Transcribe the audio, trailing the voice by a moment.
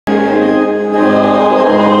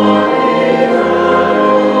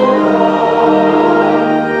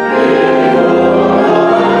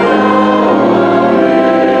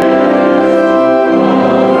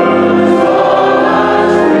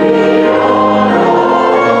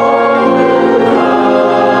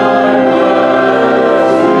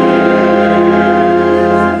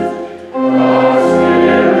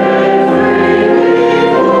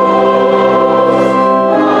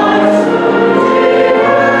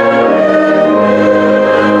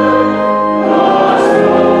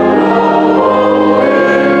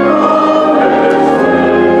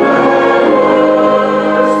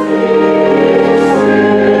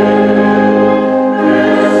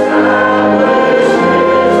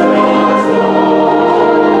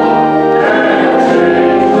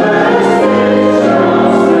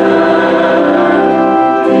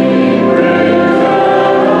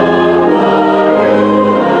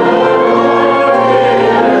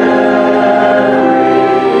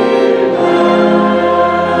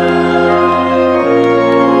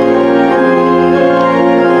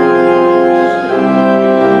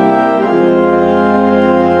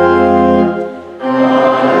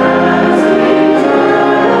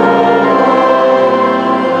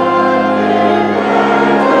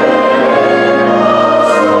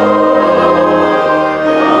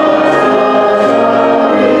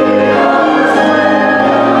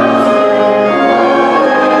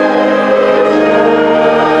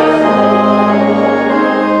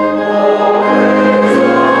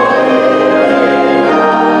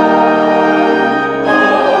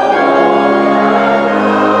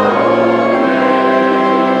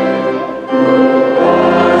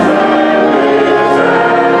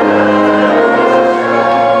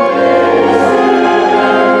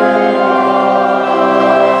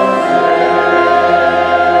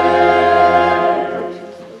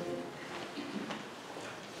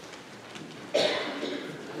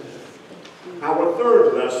Our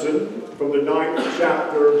third lesson from the 9th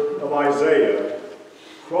chapter of Isaiah,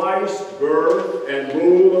 Christ's birth and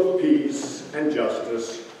rule of peace and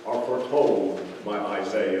justice are foretold by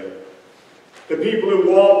Isaiah. The people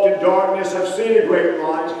who walked in darkness have seen a great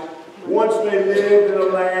light. Once they lived in a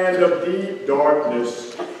land of deep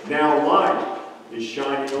darkness. Now light is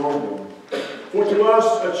shining on them. For to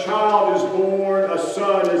us a child is born, a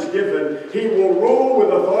son is given. He will rule with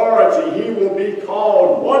authority. He will be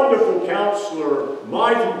called Wonderful Counselor,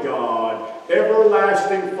 Mighty God,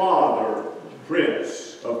 Everlasting Father,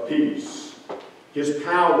 Prince of Peace. His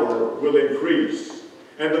power will increase,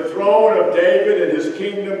 and the throne of David and his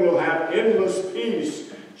kingdom will have endless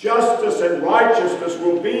peace. Justice and righteousness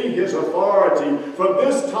will be his authority from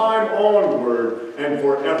this time onward and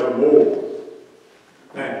forevermore.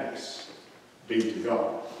 Thanks be to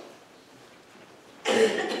God.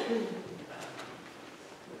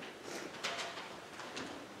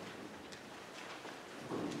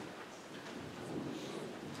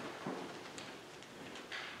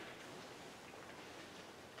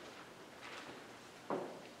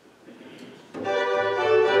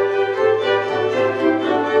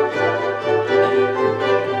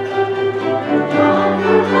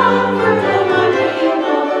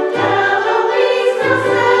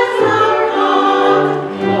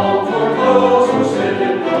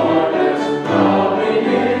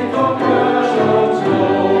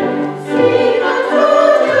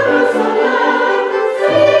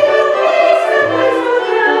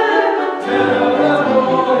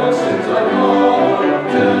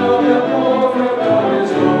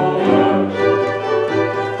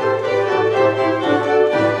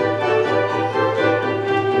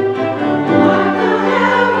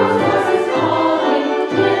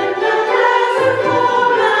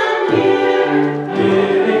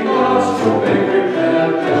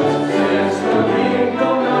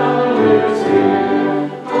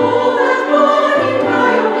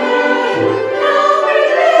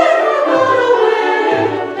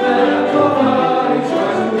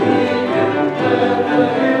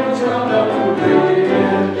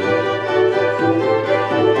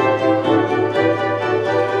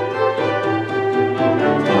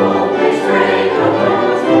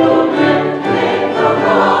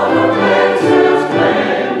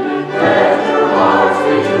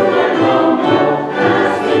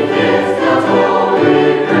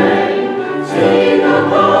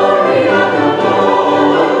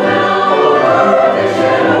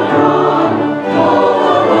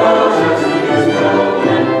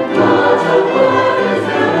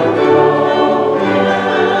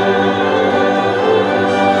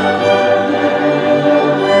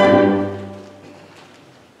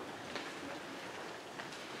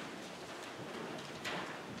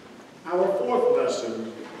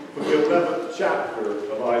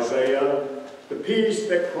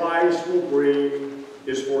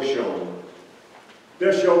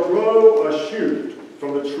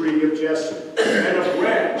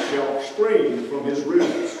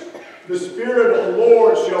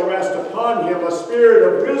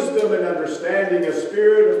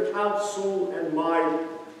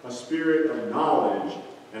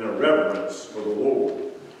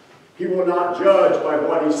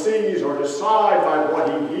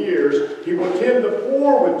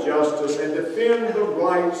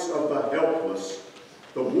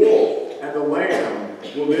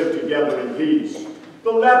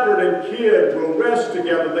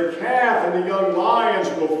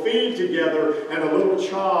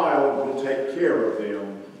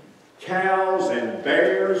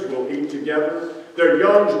 Their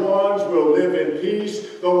young ones will live in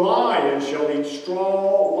peace. The lion shall eat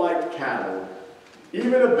straw like cattle.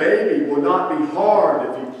 Even a baby will not be harmed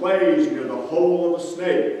if he plays near the hole of a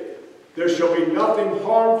snake. There shall be nothing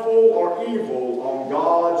harmful or evil on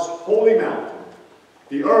God's holy mountain.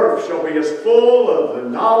 The earth shall be as full of the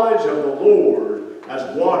knowledge of the Lord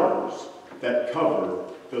as waters that cover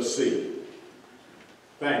the sea.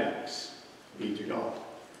 Thanks be to God.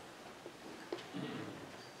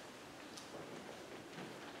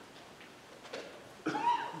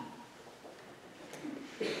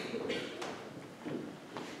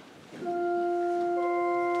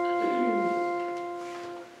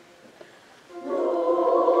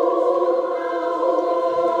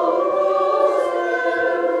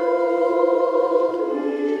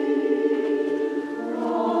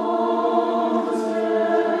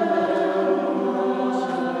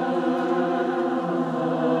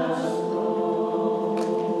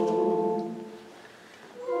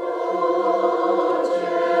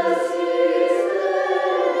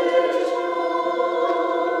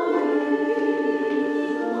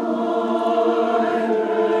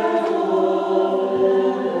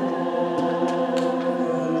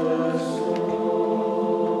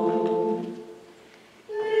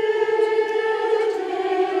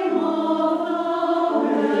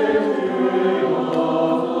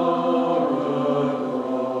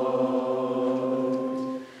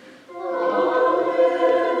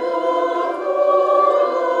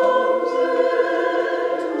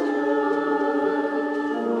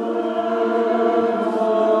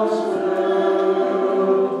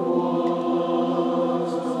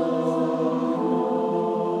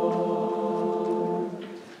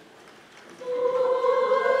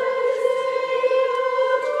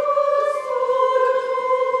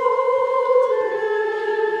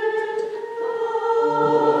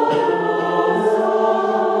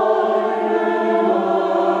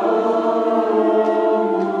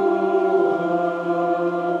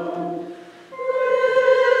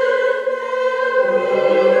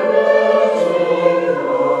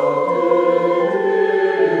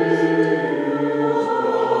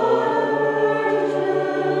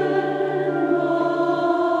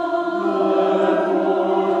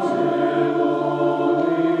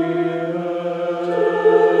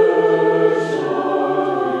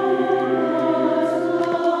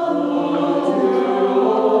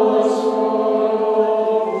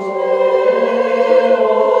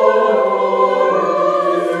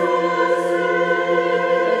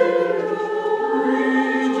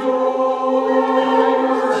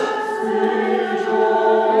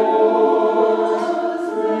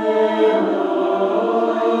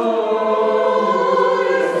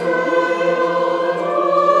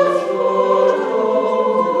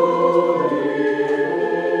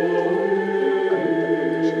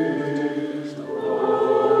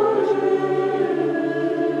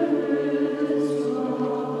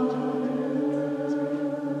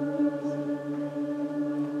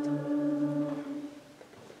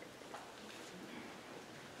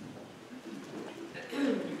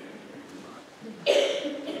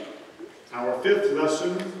 fifth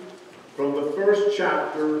lesson from the first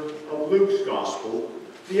chapter of Luke's Gospel.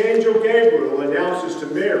 The angel Gabriel announces to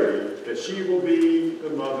Mary that she will be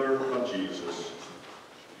the mother of Jesus.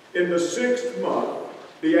 In the 6th month,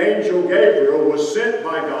 the angel Gabriel was sent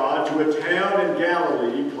by God to a town in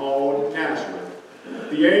Galilee called Nazareth.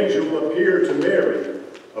 The angel appeared to Mary,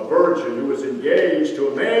 a virgin who was engaged to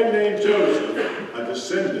a man named Joseph, a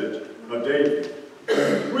descendant of David.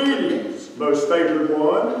 "Greetings, most favored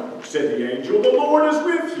one," said the angel. "The Lord is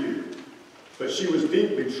with you." But she was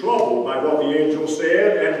deeply troubled by what the angel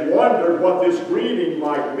said and wondered what this greeting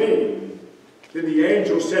might mean. Then the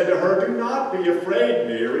angel said to her, "Do not be afraid,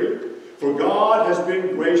 Mary, for God has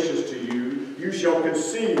been gracious to you. You shall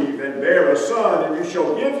conceive and bear a son, and you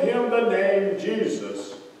shall give him the name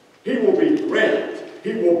Jesus. He will be great.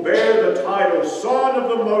 He will bear the title Son of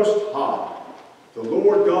the Most High. The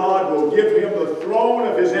Lord God will give him the throne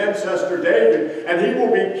of his ancestor David, and he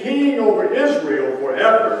will be king over Israel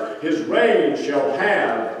forever. His reign shall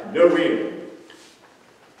have no end."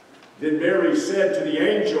 Then Mary said to the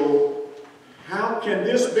angel, "How can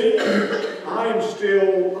this be? I am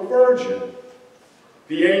still a virgin."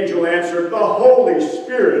 The angel answered, "The Holy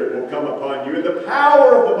Spirit will come upon you, and the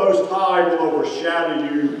power of the Most High will overshadow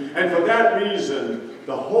you, and for that reason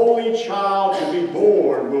the holy child to be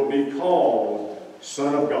born will be called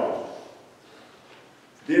Son of God."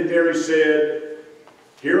 Then Mary said,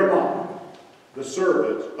 "Here am I, the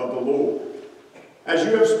servant of the Lord. As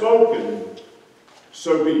you have spoken,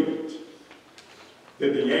 so be it."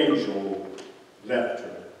 Then the angel left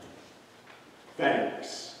her.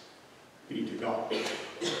 Thanks be to God.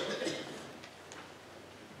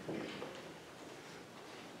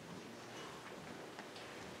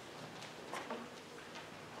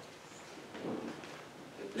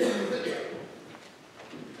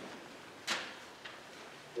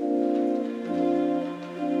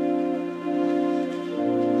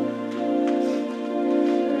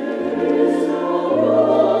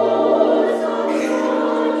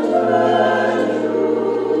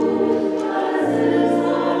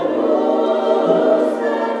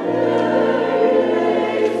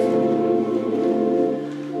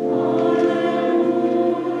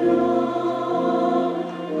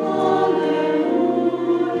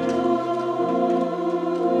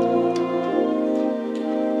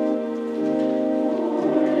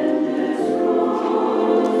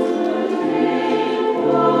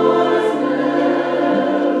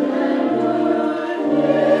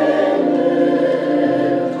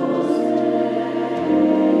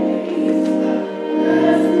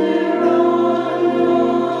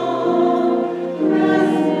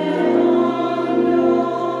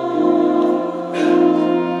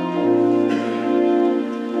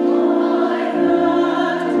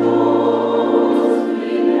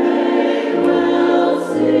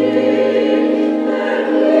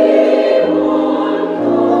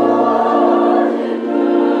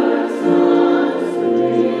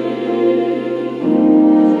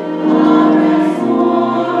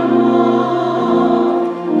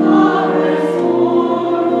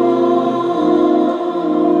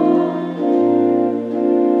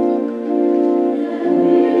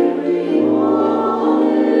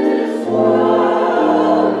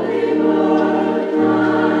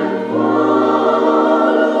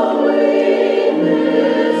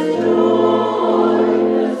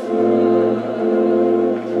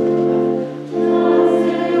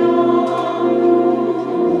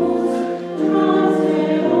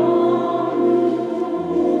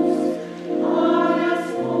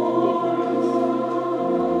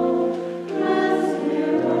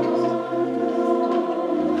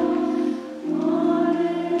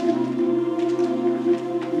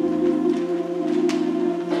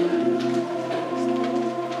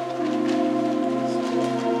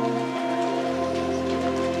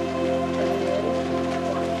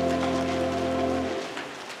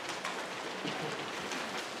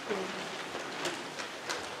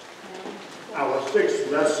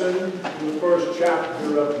 Sixth lesson in the first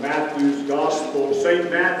chapter of Matthew's Gospel,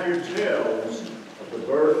 St. Matthew tells of the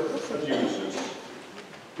birth of Jesus.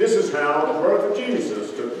 This is how the birth of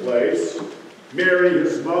Jesus took place. Mary,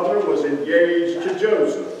 his mother, was engaged to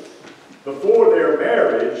Joseph. Before their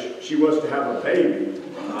marriage, she was to have a baby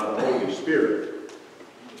by the Holy Spirit.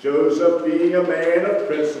 Joseph, being a man of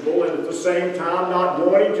principle and at the same time not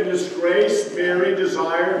wanting to disgrace Mary,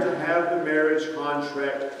 desired to have the marriage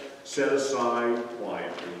contract set aside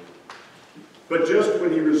quietly. But just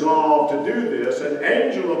when he resolved to do this, an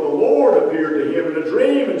angel of the Lord appeared to him in a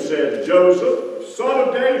dream and said, "Joseph, son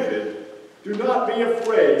of David, do not be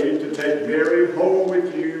afraid to take Mary home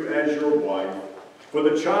with you as your wife, For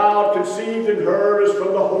the child conceived in her is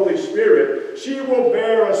from the Holy Spirit. She will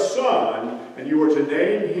bear a son, and you are to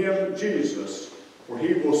name him Jesus, for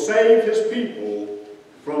he will save his people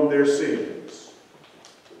from their sins.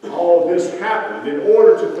 All this happened in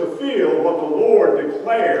order to fulfill what the Lord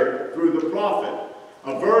declared through the prophet.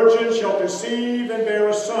 A virgin shall conceive and bear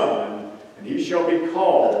a son, and he shall be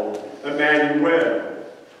called Emmanuel,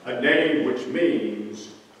 a name which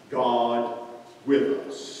means God with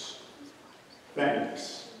us.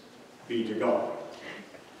 Thanks be to God.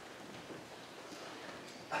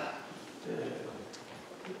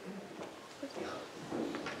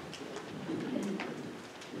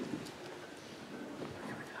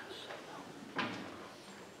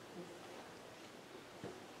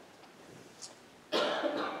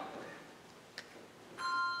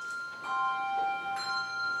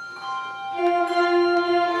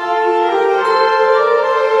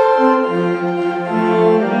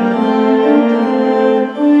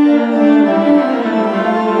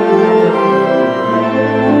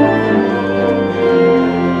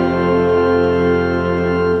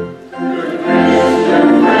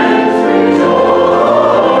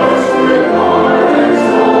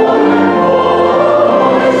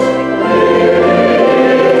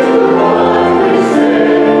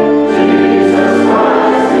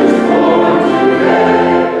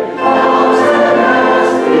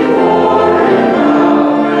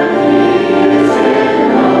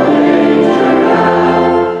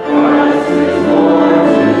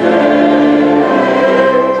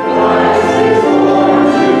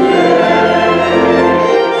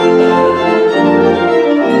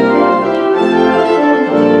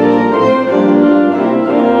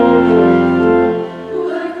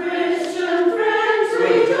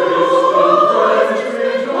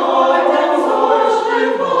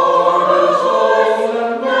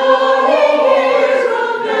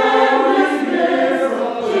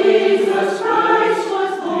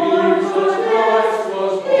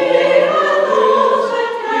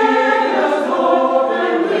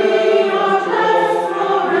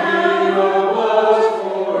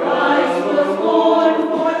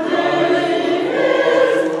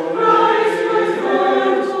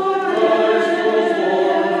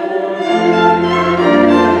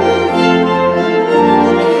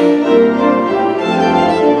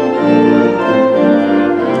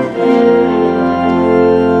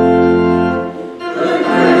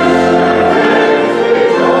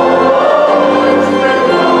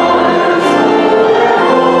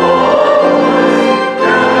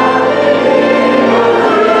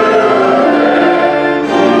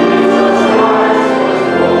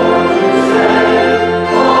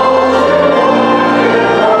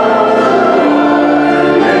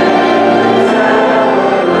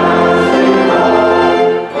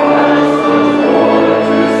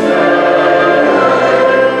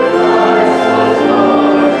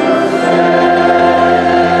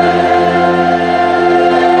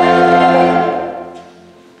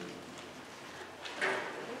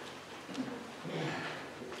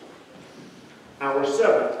 Our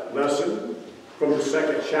seventh lesson from the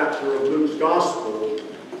second chapter of Luke's Gospel,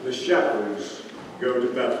 the shepherds go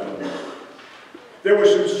to Bethlehem. There were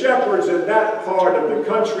some shepherds in that part of the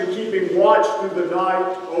country keeping watch through the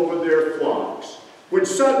night over their flocks, when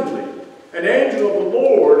suddenly an angel of the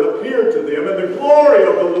Lord appeared to them, and the glory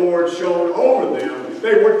of the Lord shone over them.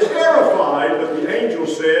 They were terrified, but the angel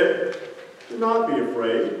said, "Do not be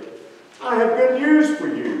afraid. I have good news for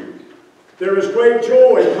you. There is great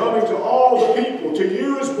joy coming to all the people. To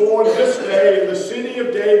you is born this day in the city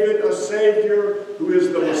of David a Savior who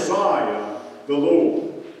is the Messiah, the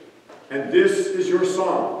Lord. And this is your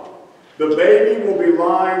sign. The baby will be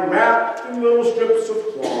lying wrapped in little strips of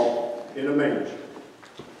cloth in a manger."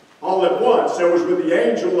 All at once there was with the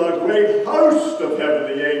angel a great host of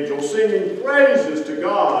heavenly angels singing praises to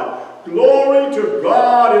God. "Glory to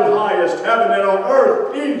God in highest heaven, and on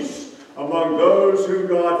earth peace among those whom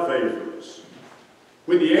God favors."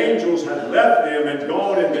 When the angels had left them and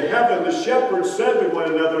gone into heaven, the shepherds said to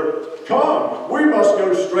one another, "Come, we must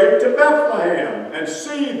go straight to Bethlehem and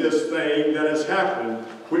see this thing that has happened,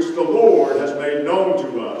 which the Lord has made known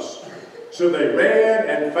to us." So they ran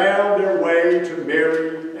and found their way to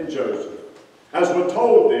Mary and Joseph. As was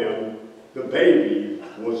told them, the baby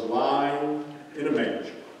was lying in a manger.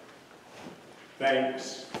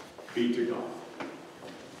 Thanks be to God.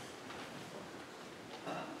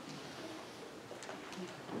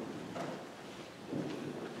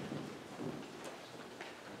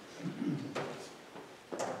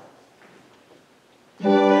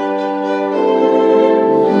 Amen.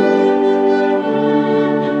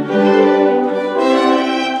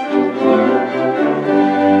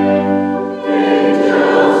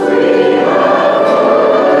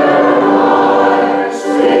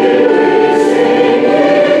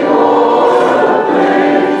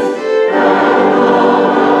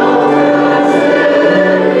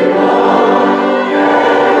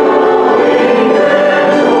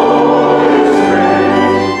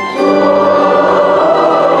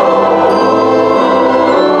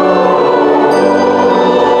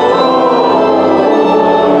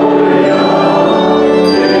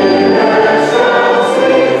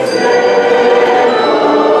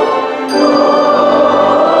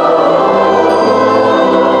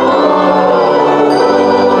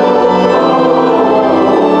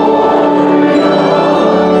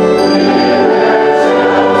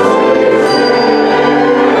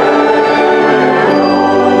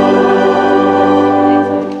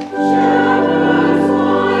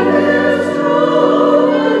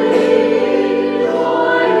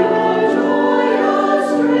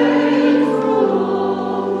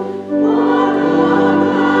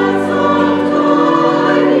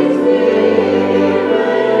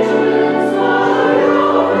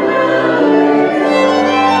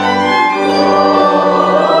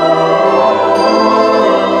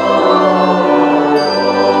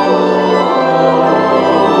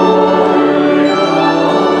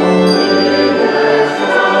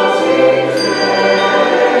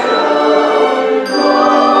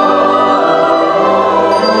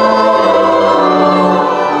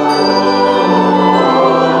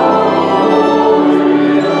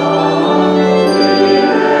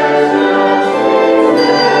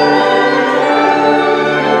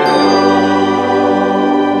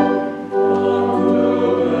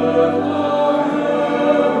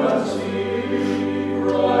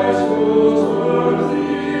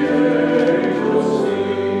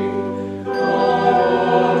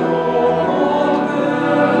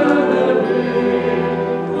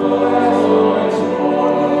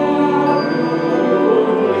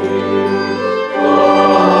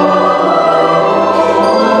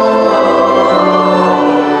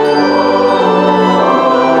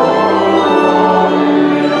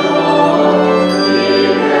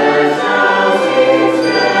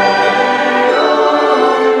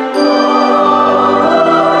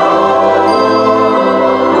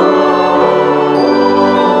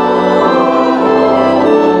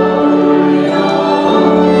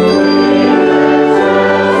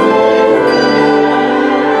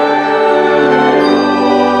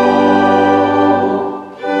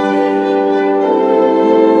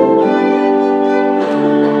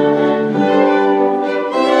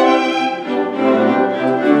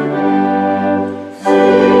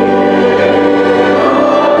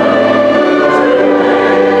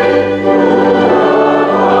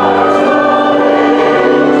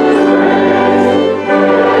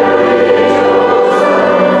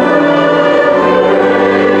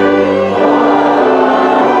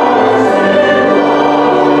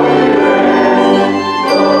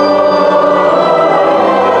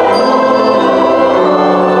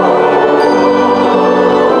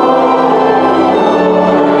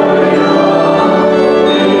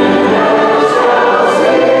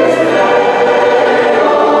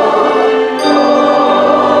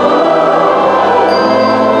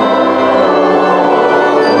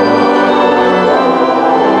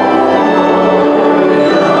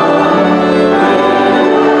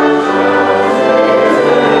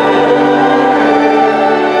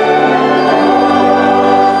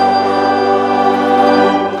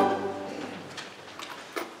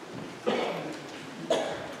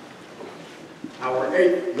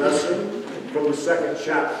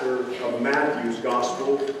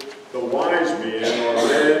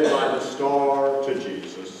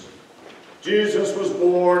 Jesus was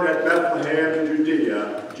born at Bethlehem in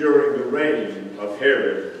Judea during the reign of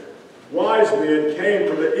Herod. Wise men came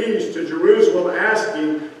from the east to Jerusalem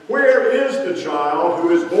asking, "Where is the child who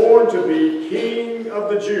is born to be King of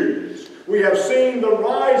the Jews? We have seen the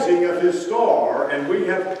rising of his star, and we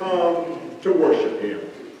have come to worship him."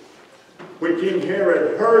 When King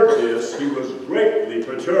Herod heard this, he was greatly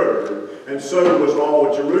perturbed, and so was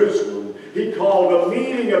all Jerusalem. He called a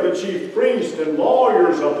meeting of the chief priests and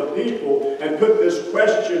lawyers of the people and put this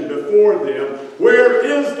question before them, "Where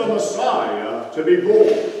is the Messiah to be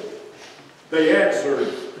born?" They answered,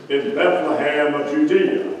 "In Bethlehem of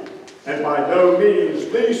Judea, and by no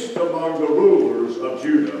means least among the rulers of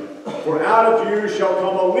Judah. For out of you shall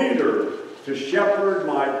come a leader to shepherd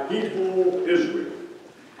my people Israel."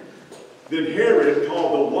 Then Herod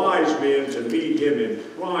called the wise men to meet him in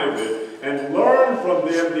private and learn from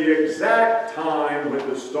them the exact time when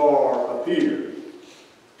the star appeared.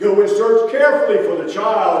 "Go and search carefully for the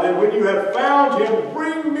child, and when you have found him,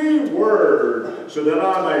 bring me word, so that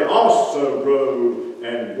I may also go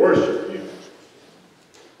and worship him."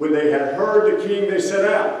 When they had heard the king, they set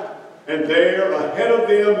out. And there, ahead of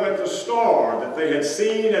them, went the star that they had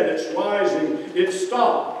seen at its rising. It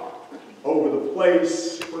stopped over the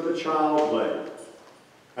place where the child lay.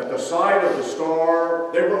 At the sight of the star,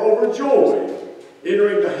 they were overjoyed.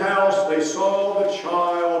 Entering the house, they saw the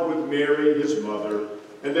child with Mary, his mother,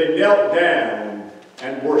 and they knelt down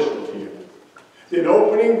and worshipped him. Then,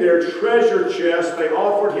 opening their treasure chest, they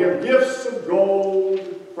offered him gifts of gold,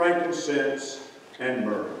 frankincense, and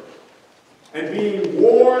myrrh. And being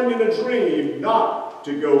warned in a dream not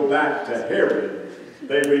to go back to Herod,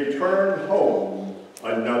 they returned home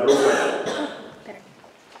another way.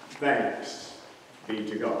 Thanks be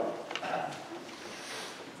to God.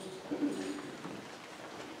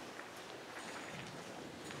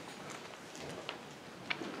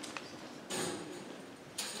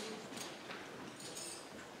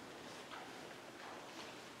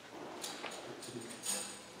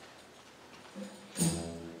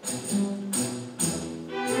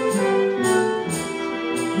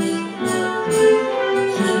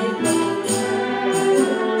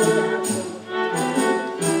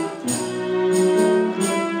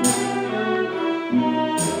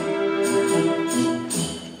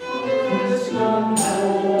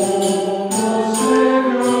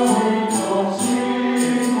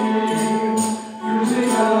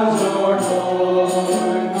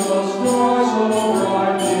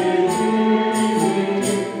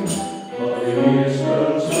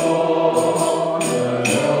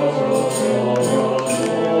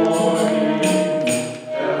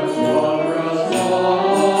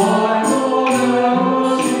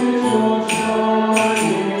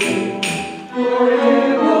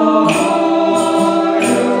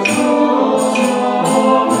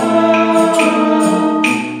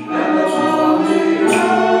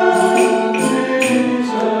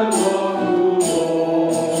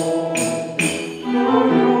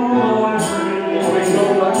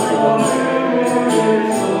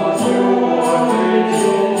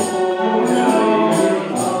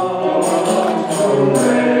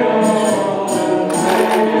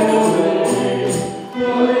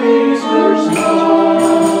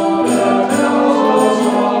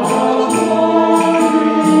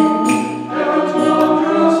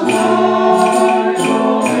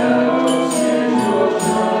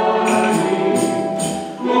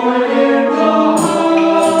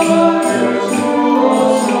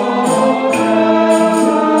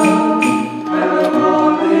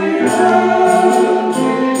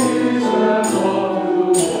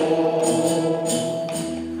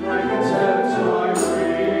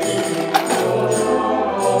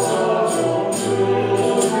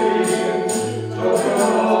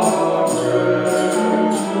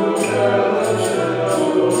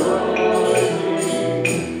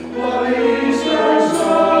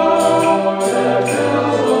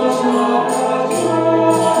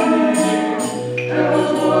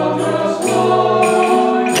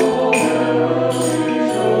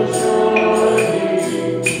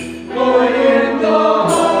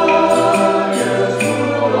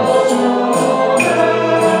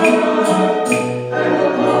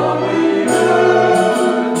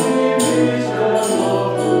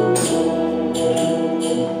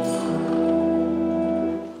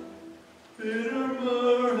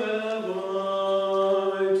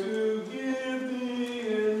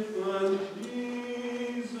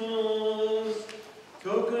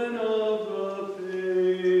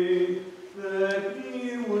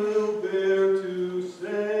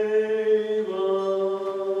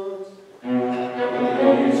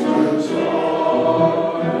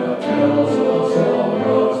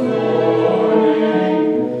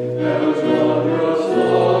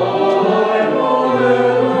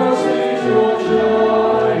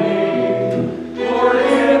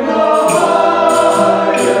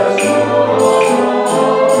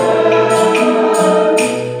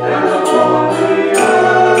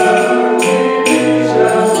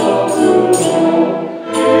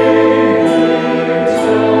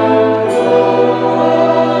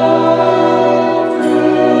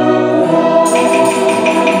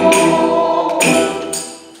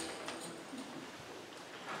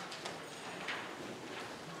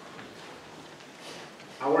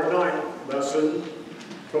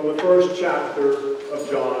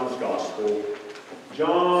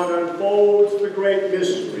 great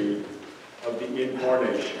mystery of the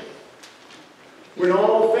Incarnation. When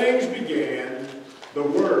all things began, the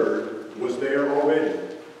Word was there already.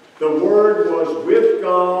 The Word was with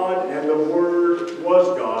God, and the Word was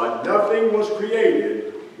God. Nothing was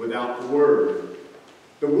created without the Word.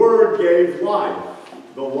 The Word gave life,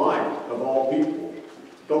 the light of all people.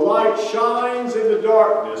 The light shines in the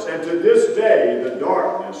darkness, and to this day the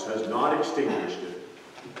darkness has not extinguished it.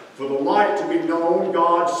 For the light to be known,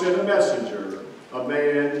 God sent a messenger, a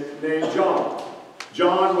man named John.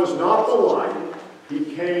 John was not the light.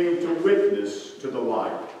 He came to witness to the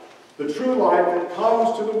light, the true light that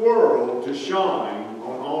comes to the world to shine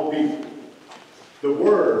on all people. The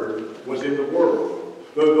Word was in the world.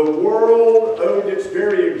 Though the world owed its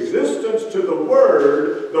very existence to the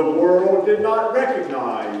Word, the world did not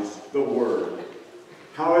recognize the Word.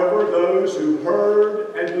 However, those who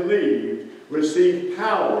heard and believed received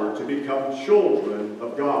power to become children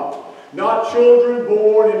of God. Not children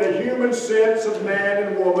born in a human sense of man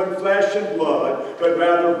and woman, flesh and blood, but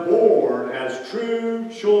rather born as true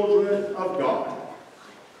children of God.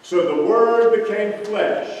 So the Word became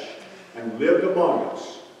flesh and lived among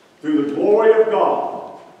us through the glory of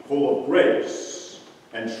God, full of grace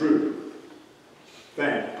and truth.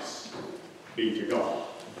 Thanks be to God.